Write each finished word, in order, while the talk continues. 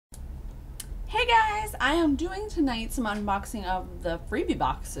Hey guys, I am doing tonight some unboxing of the Freebie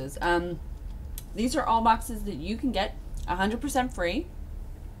boxes. These are all boxes that you can get 100% free.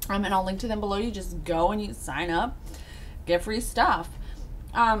 And I'll link to them below. You just go and you sign up, get free stuff.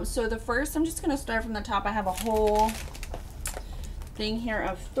 So the first, I'm just going to start from the top. I have a whole thing here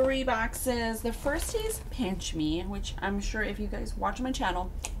of 3 boxes. The first is Pinch Me, which I'm sure if you guys watch my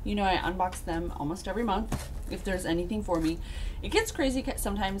channel, you know I unbox them almost every month if there's anything for me. It gets crazy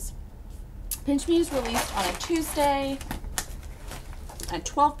sometimes. Pinch Me is released on a Tuesday at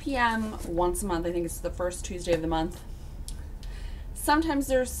 12 p.m. once a month. I think it's the first Tuesday of the month. Sometimes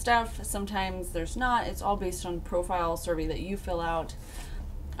there's stuff, sometimes there's not. It's all based on profile survey that you fill out.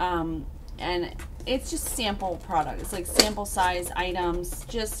 And it's just sample product. It's like sample size items,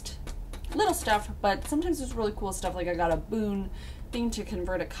 just little stuff, but sometimes there's really cool stuff. Like I got a Boon thing to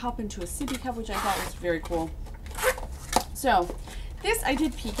convert a cup into a sippy cup, which I thought was very cool. So this I did peek